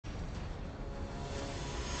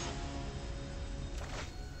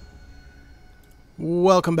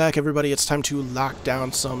Welcome back, everybody. It's time to lock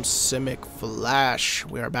down some Simic Flash.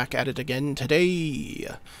 We are back at it again today.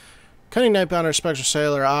 Cunning Nightbounder, Spectral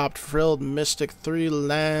Sailor, Opt, Frilled Mystic, 3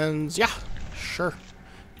 lands. Yeah, sure.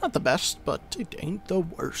 Not the best, but it ain't the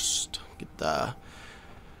worst. Get the...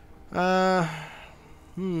 how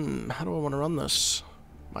do I want to run this?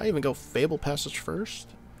 Might even go Fable Passage first.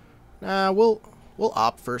 Nah, we'll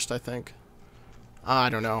Opt first, I think.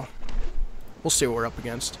 I don't know. We'll see what we're up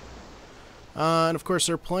against. And of course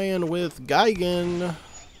they're playing with GIGAN.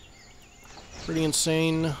 Pretty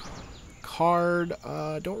insane card.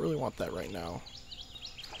 Don't really want that right now.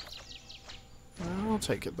 I'll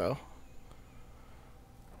take it though.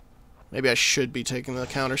 Maybe I should be taking the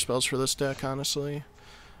counter spells for this deck, honestly.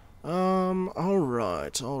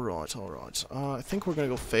 Alright. I think we're gonna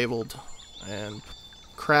go Fabled and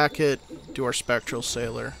crack it, do our Spectral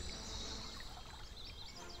Sailor.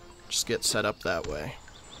 Just get set up that way.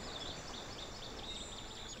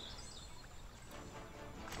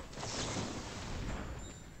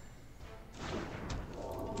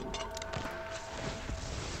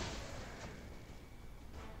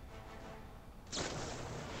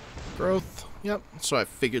 Growth. Yep, so I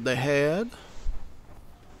figured they had.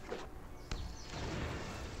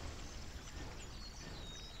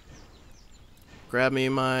 Grab me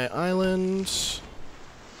my island.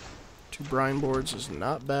 2 brine boards is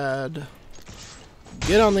not bad.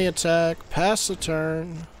 Get on the attack. Pass the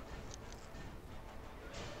turn.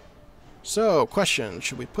 So, question.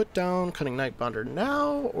 Should we put down Cunning Nightbounder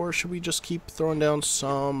now, or should we just keep throwing down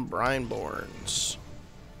some Brineborns?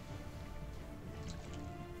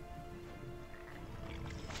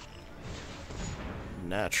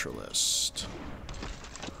 Naturalist.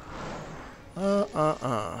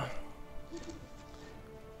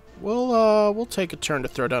 We'll take a turn to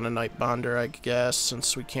throw down a Nightbounder, I guess,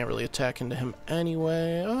 since we can't really attack into him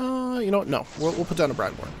anyway. You know what? No, we'll put down a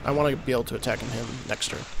Brineborn. I want to be able to attack into him next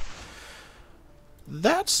turn.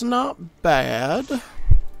 That's not bad.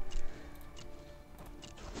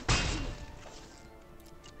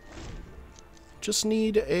 Just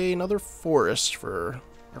need another forest for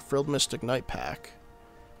our Frilled Mystic Night Pack.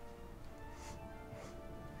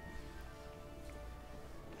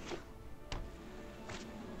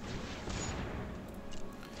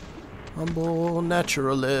 Humble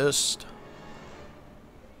Naturalist.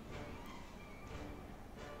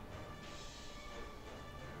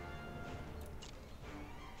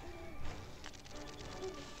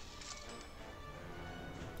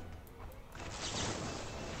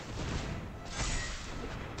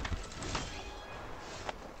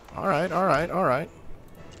 Alright.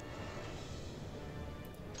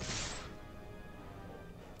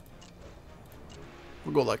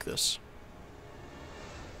 We'll go like this.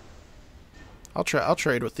 I'll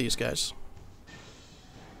trade with these guys.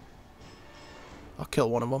 I'll kill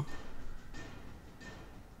one of them.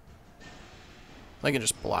 They can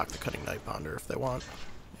just block the Cunning Nightbounder if they want.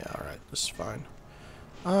 Yeah, alright, this is fine.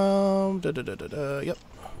 Yep.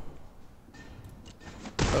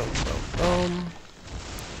 Boom.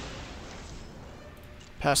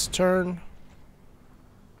 Pass the turn.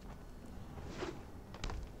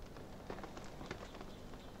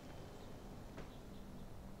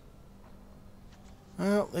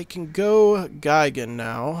 Well, they can go GIGAN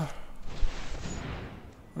now.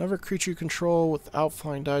 Whenever creature you control without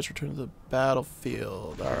flying dies, return to the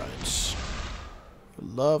battlefield. Alright.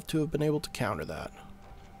 Would love to have been able to counter that.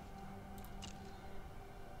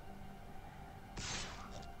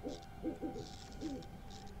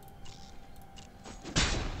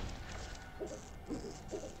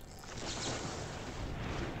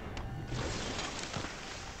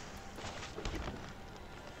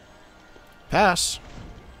 Pass.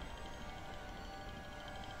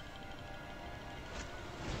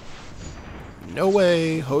 No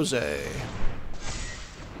way, Jose.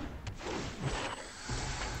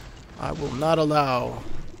 I will not allow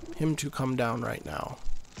him to come down right now.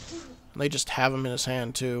 And they just have him in his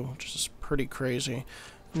hand too, which is pretty crazy.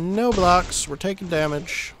 No blocks, we're taking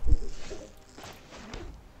damage.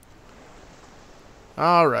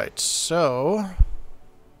 Alright, so...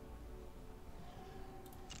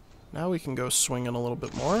 now we can go swinging a little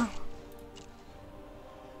bit more.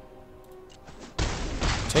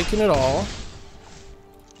 Taking it all.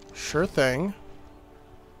 Sure thing.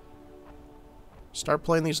 Start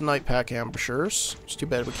playing these Night Pack Ambushers. It's too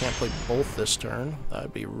bad we can't play both this turn. That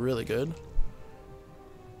would be really good.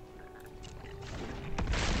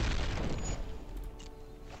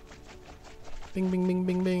 Bing, bing, bing,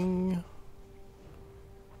 bing, bing.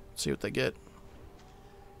 Let's see what they get.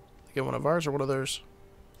 They get one of ours or one of theirs?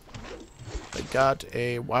 They got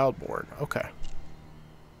a Wildborn. Okay.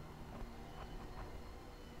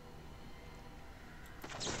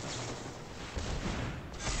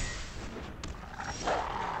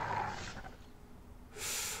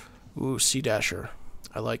 Ooh, Sea Dasher.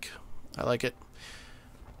 I like it.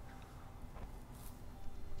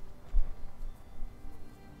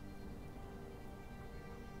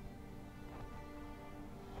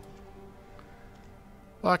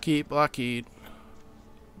 Blockade, blockade.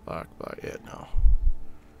 Block, yeah, no.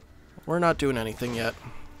 We're not doing anything yet.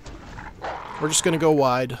 We're just gonna go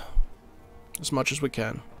wide as much as we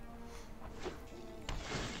can.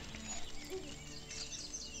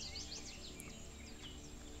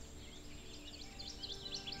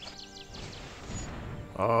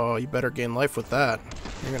 Oh, you better gain life with that.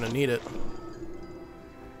 You're gonna need it.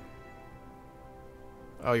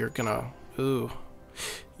 Oh, you're gonna... Ooh.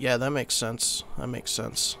 Yeah, that makes sense. That makes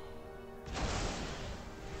sense.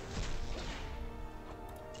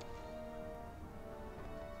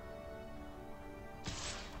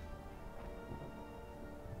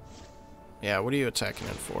 Yeah, what are you attacking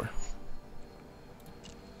it for?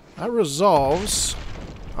 That resolves.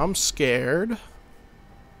 I'm scared.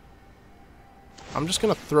 I'm just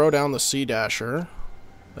gonna throw down the Sea Dasher.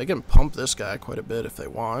 They can pump this guy quite a bit if they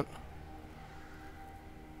want.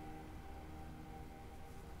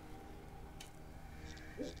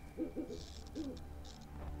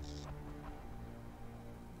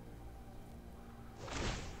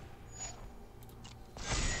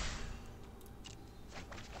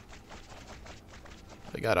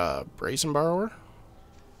 They got a Brazen Borrower.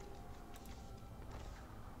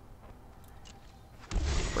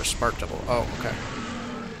 Or Spark Double. Oh, okay.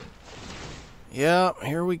 Yeah,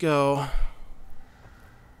 here we go.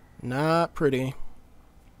 Not pretty.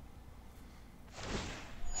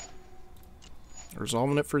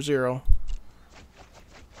 Resolving it for 0.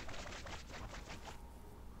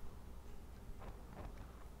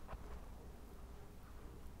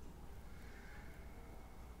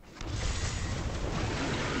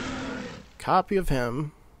 Copy of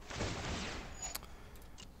him.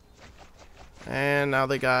 And now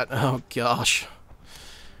they got... Oh, gosh.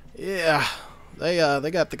 Yeah. They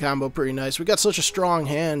got the combo pretty nice. We got such a strong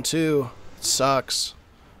hand, too. It sucks.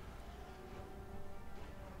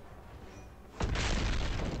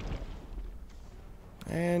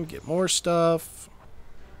 And get more stuff.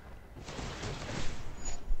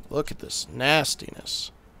 Look at this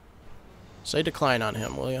nastiness. Say decline on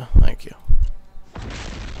him, will you? Thank you.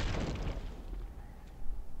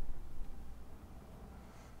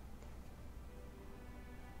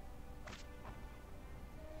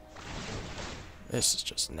 This is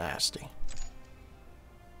just nasty.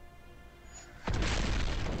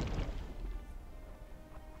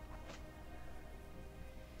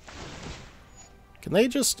 Can they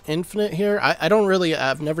just infinite here? I don't really...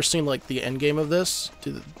 I've never seen, like, the end game of this.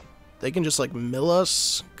 They can just, like, mill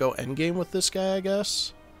us, go end game with this guy, I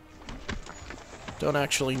guess? Don't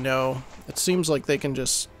actually know. It seems like they can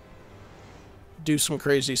just do some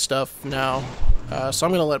crazy stuff now. So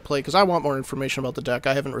I'm going to let it play, because I want more information about the deck.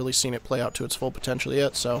 I haven't really seen it play out to its full potential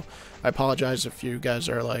yet, so I apologize if you guys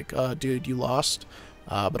are like, dude, you lost.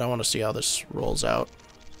 But I want to see how this rolls out.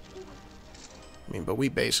 I mean, but we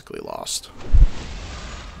basically lost.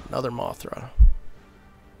 Another Mothra.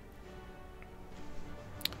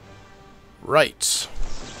 Right.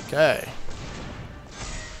 Okay.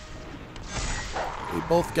 We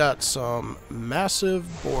both got some massive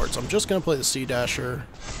boards. I'm just going to play the Sea Dasher.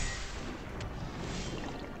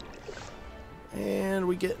 And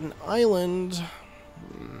we get an island.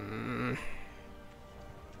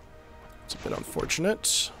 It's a bit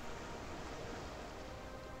unfortunate.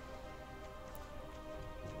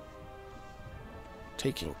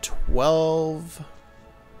 Taking 12,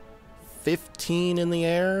 15 in the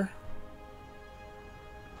air.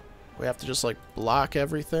 We have to just like block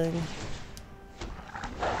everything.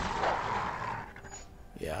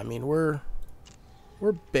 Yeah, I mean we're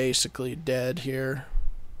basically dead here.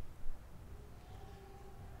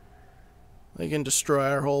 They can destroy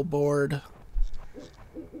our whole board.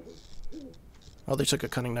 Oh, they took a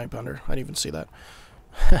Cunning Night Pounder. I didn't even see that.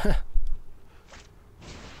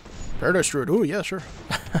 Paradise Druid. Ooh, yeah, sure.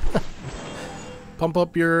 Pump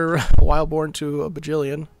up your Wildborn to a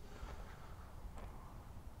bajillion.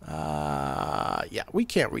 Yeah, we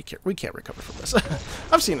can't recover from this.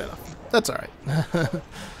 I've seen enough. That's all right.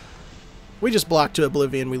 We just block to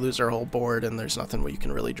Oblivion. We lose our whole board, and there's nothing we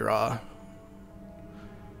can really draw.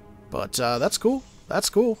 But that's cool. That's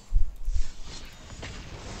cool.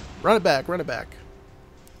 Run it back. Run it back.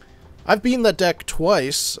 I've beaten that deck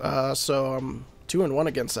twice, so I'm 2-1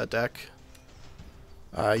 against that deck.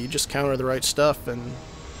 You just counter the right stuff, and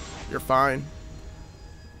you're fine.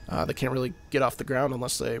 They can't really get off the ground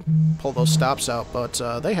unless they pull those stops out, but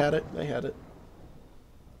they had it. They had it.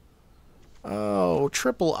 Oh,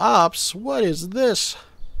 triple ops. What is this?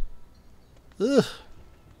 Ugh.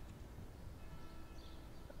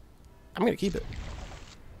 I'm gonna keep it.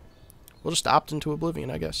 We'll just opt into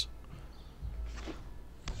Oblivion, I guess.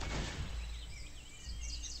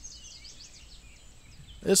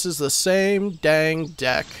 This is the same dang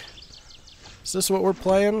deck. Is this what we're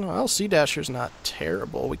playing? Well, Sea Dasher's not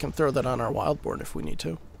terrible. We can throw that on our Wildborn if we need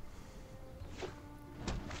to.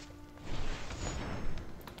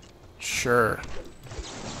 Sure.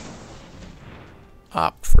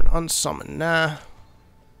 Opt for an unsummon. Nah.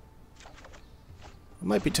 I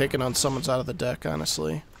might be taking unsummons out of the deck,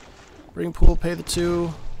 honestly. Bring pool, pay the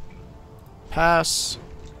 2. Pass.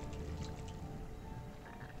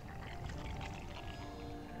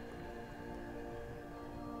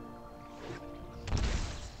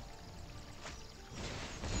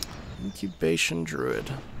 Incubation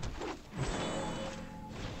Druid.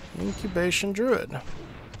 Incubation Druid.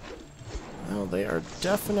 Well, they are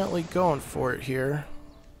definitely going for it here.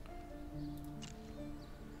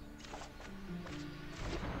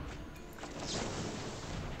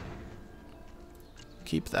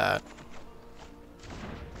 Keep that.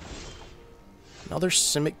 Another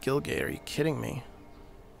Simic Gilgate. Are you kidding me?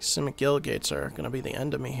 Simic Gilgates are going to be the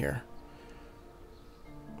end of me here.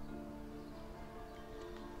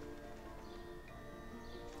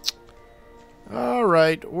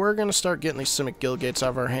 Alright, we're going to start getting these Simic Gilgates out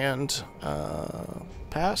of our hand.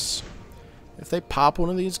 Pass. If they pop one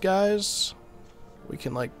of these guys, we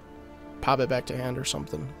can, like, pop it back to hand or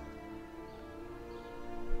something.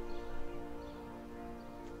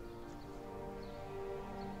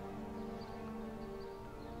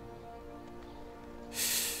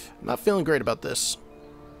 I'm not feeling great about this.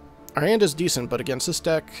 Our hand is decent, but against this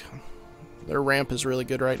deck, their ramp is really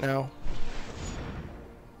good right now.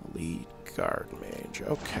 Lead Guard Mage,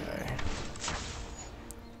 okay.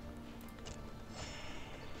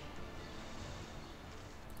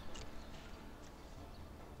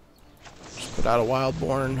 Just put out a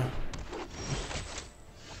Wildborn.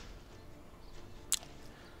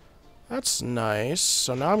 That's nice.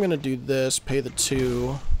 So now I'm going to do this, pay the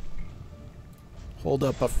 2. Hold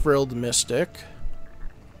up a Frilled Mystic.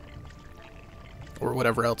 Or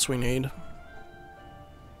whatever else we need.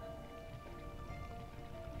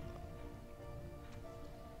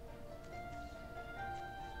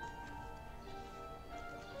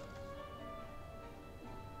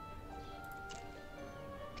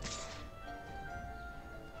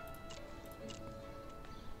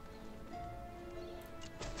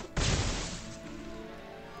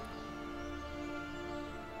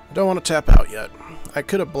 I don't want to tap out yet. I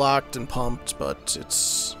could have blocked and pumped, but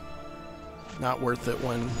it's not worth it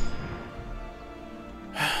when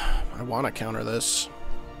I want to counter this.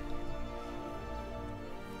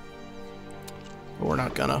 But we're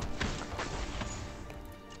not gonna.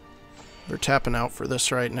 They're tapping out for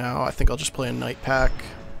this right now. I think I'll just play a Night Pack.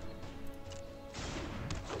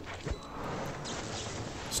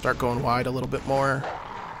 Start going wide a little bit more.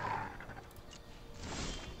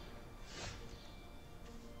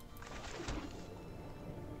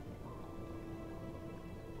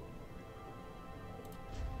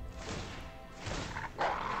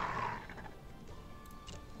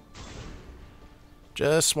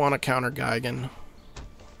 Just want to counter GIGAN.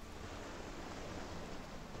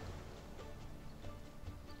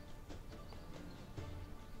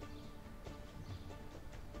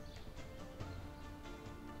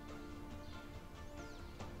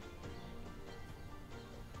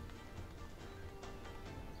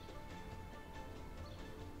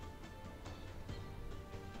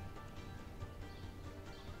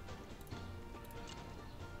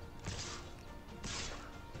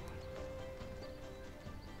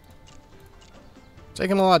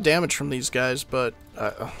 Taking a lot of damage from these guys, but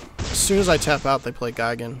as soon as I tap out, they play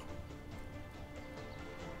GIGAN.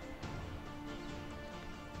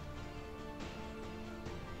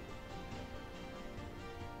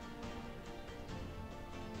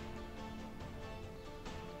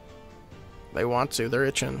 They want to. They're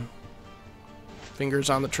itching. Fingers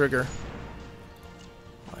on the trigger.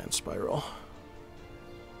 Lion Spiral.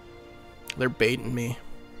 They're baiting me.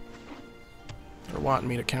 They're wanting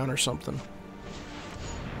me to counter something.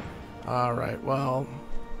 Alright, well...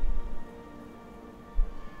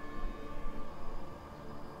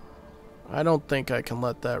 I don't think I can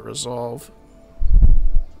let that resolve.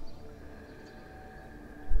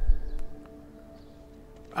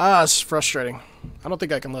 Ah, it's frustrating. I don't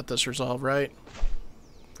think I can let this resolve, right?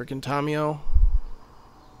 Freaking Tamio.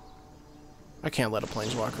 I can't let a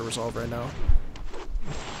Planeswalker resolve right now.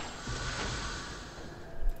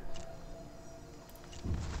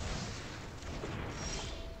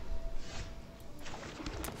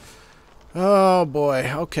 Oh Oh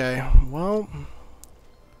boy, okay. Well,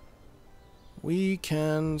 we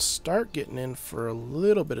can start getting in for a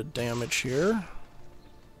little bit of damage here.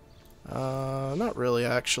 Not really,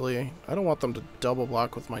 actually. I don't want them to double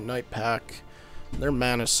block with my Night Pack. Their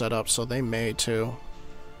mana's set up, so they may too.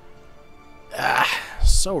 Ah,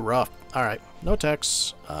 so rough. Alright, no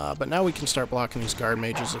techs. But now we can start blocking these guard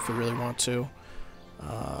mages if we really want to.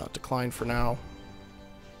 Decline for now.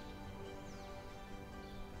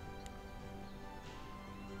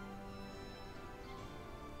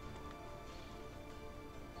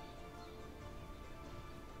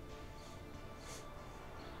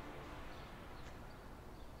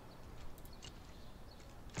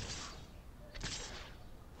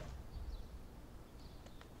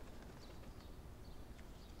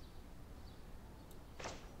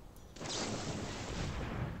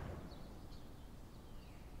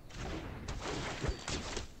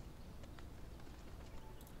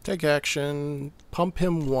 Take action, pump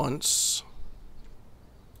him once.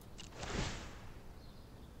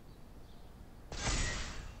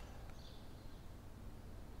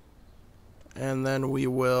 And then we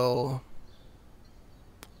will...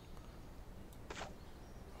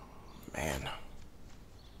 Man.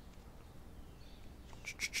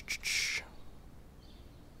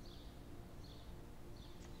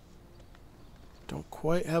 Don't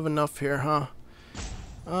quite have enough here, huh?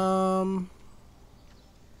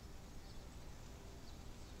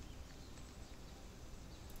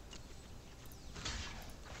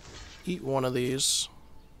 Eat one of these.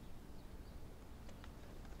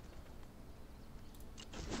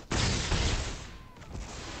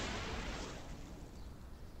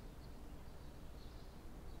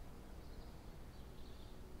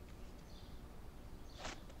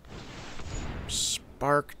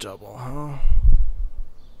 Spark double, huh?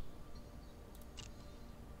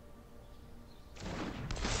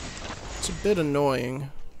 It's a bit annoying.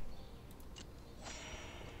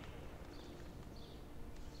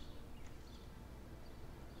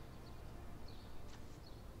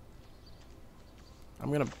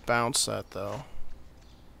 I'm gonna bounce that though.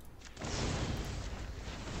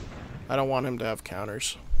 I don't want him to have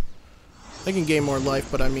counters. They can gain more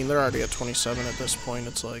life, but I mean, they're already at 27 at this point.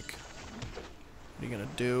 It's like, what are you gonna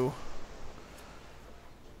do?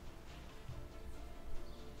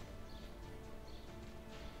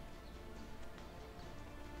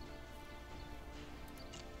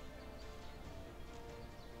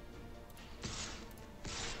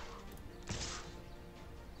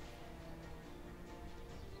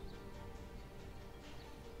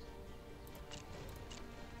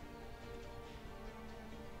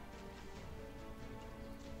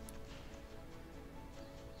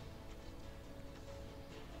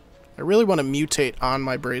 I really want to mutate on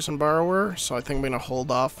my Brazen Borrower, so I think I'm going to hold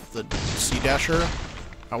off the Sea Dasher.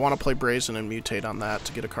 I want to play Brazen and mutate on that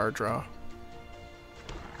to get a card draw.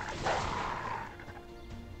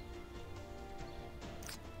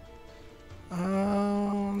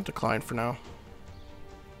 Decline for now.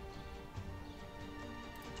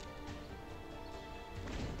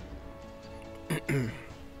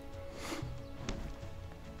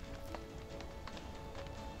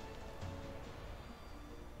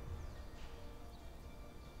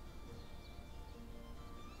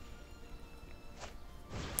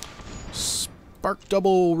 Spark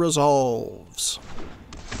double resolves.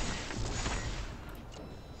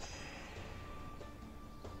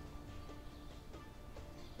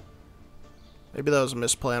 Maybe that was a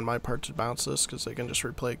misplay on my part to bounce this, because they can just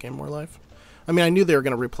replay Gain More Life. I mean, I knew they were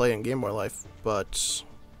going to replay and Gain More Life, but...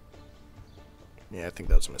 yeah, I think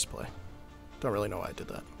that was a misplay. Don't really know why I did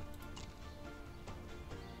that.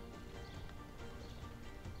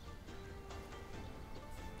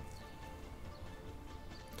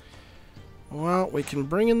 Well, we can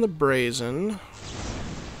bring in the Brazen.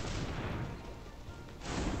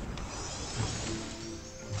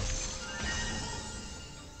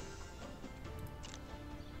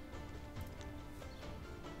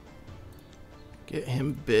 Get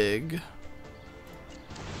him big.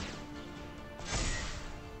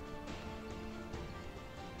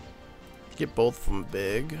 Get both of them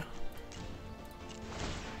big.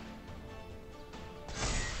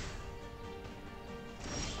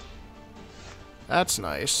 That's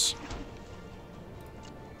nice.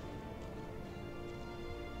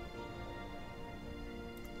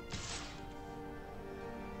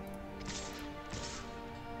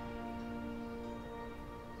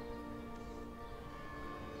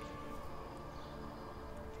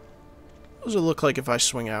 What does it look like if I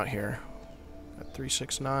swing out here? At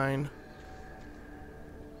 369.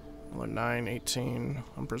 918.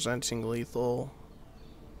 I'm presenting lethal.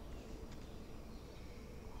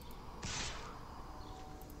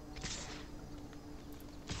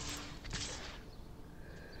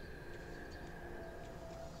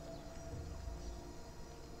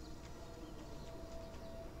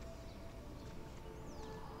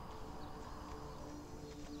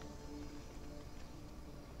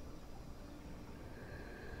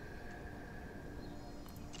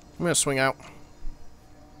 I'm gonna swing out.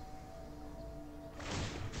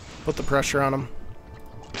 Put the pressure on him.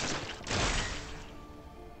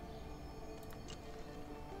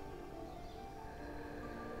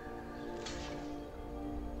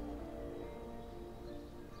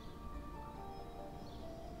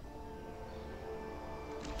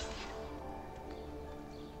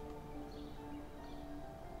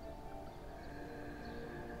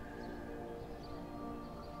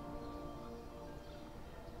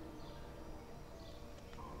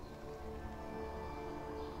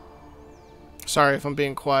 Sorry if I'm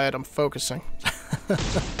being quiet, I'm focusing.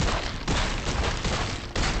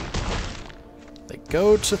 They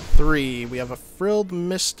go to 3. We have a Frilled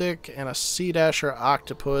Mystic and a Sea Dasher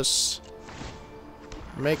Octopus.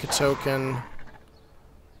 Make a token.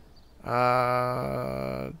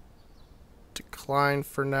 Decline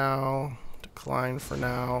for now. Decline for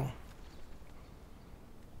now.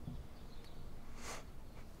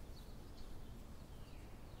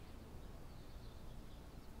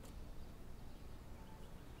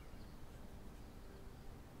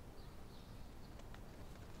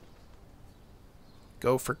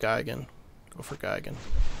 Go for GIGAN. Go for GIGAN.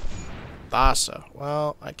 Thassa.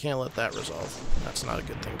 Well, I can't let that resolve. That's not a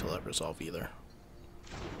good thing to let resolve either.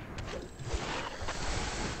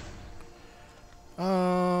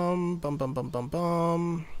 I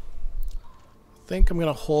think I'm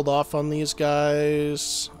gonna hold off on these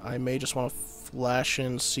guys. I may just want to flash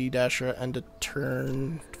in Sea Dasher end of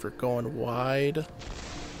turn for going wide.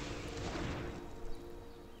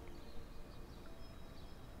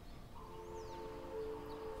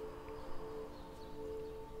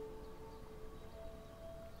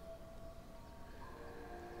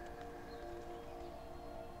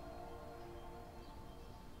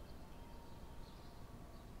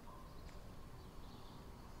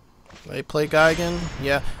 They play GIGAN?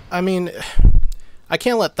 Yeah. I mean, I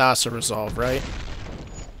can't let Thassa resolve, right?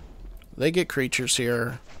 They get creatures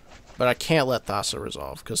here, but I can't let Thassa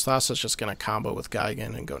resolve, because Thassa's just going to combo with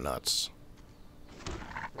GIGAN and go nuts.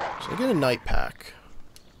 So I get a Night Pack.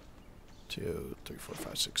 2, 3, 4,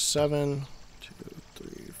 5, 6, 7. 2,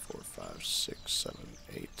 3, 4, 5, 6, 7,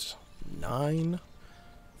 8, 9.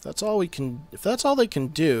 If that's all we can, if that's all they can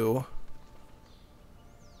do,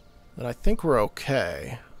 then I think we're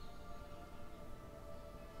okay.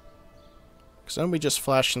 Because then we just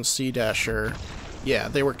flash in Sea Dasher. Yeah,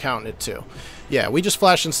 they were counting it too. Yeah, we just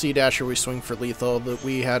flash in Sea Dasher, we swing for lethal.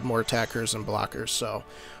 We had more attackers and blockers, so...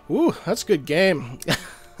 Ooh, that's a good game.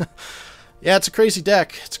 Yeah, it's a crazy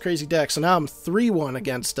deck. It's a crazy deck. So now I'm 3-1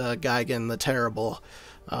 against GIGAN the Terrible.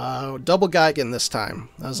 Double GIGAN this time.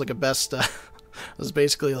 That was like a best... that was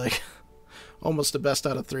basically like almost a best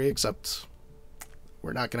out of 3, except...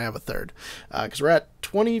 we're not going to have a third, because we're at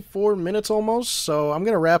 24 minutes almost, so I'm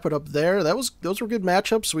going to wrap it up there. Those were good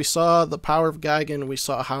matchups. We saw the power of GIGAN, we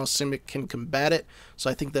saw how Simic can combat it, so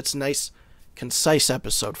I think that's a nice, concise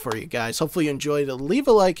episode for you guys. Hopefully you enjoyed it. Leave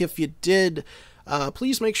a like if you did.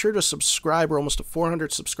 Please make sure to subscribe. We're almost to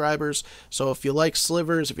 400 subscribers, so if you like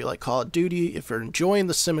Slivers, if you like Call of Duty, if you're enjoying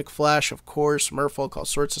the Simic Flash, of course, Merfolk, all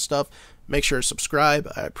sorts of stuff, make sure to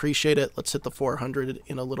subscribe. I appreciate it. Let's hit the 400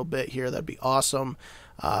 in a little bit here. That'd be awesome.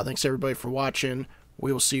 Thanks everybody for watching.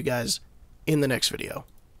 We will see you guys in the next video.